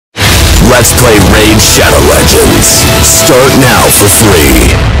Let's play Raid Shadow Legends. Start now for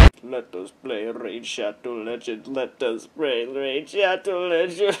free. Let us play Raid Shadow Legends. Let us play Raid Shadow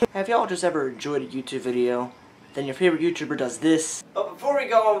Legends. Have y'all just ever enjoyed a YouTube video, then your favorite YouTuber does this? But before we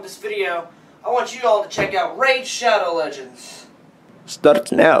go on with this video, I want you all to check out Raid Shadow Legends.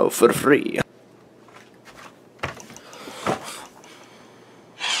 Start now for free.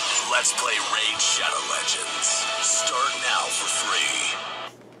 Let's play Raid Shadow Legends. Start now for free.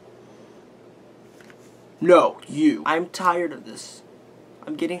 No, you. I'm tired of this.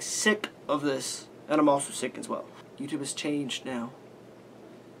 I'm getting sick of this. And I'm also sick as well. YouTube has changed now.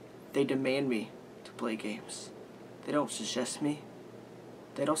 They demand me to play games. They don't suggest me.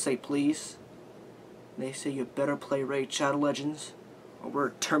 They don't say please. They say you better play Raid Shadow Legends or we're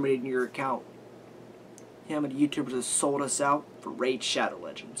terminating your account. Yeah, how many YouTubers have sold us out for Raid Shadow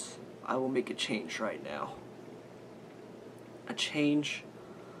Legends? I will make a change right now. A change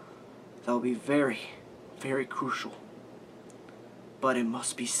that will be very, very crucial. But it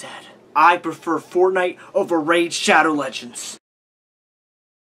must be said, I prefer Fortnite over Raid Shadow Legends.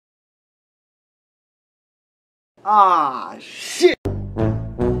 Ah, shit!